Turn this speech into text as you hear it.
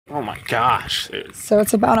Oh my gosh. So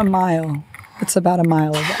it's about a mile. It's about a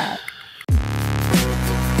mile of that.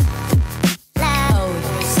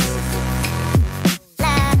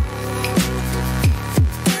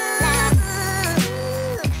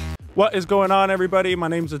 What is going on, everybody? My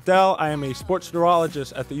name is Adele. I am a sports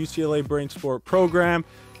neurologist at the UCLA BrainSPORT program.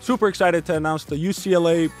 Super excited to announce the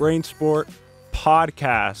UCLA BrainSPORT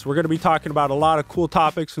podcast. We're going to be talking about a lot of cool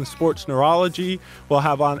topics in sports neurology. We'll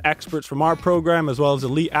have on experts from our program as well as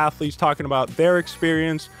elite athletes talking about their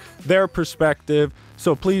experience, their perspective.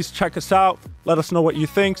 So please check us out. Let us know what you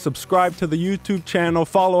think. Subscribe to the YouTube channel.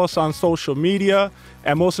 Follow us on social media.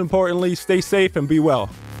 And most importantly, stay safe and be well.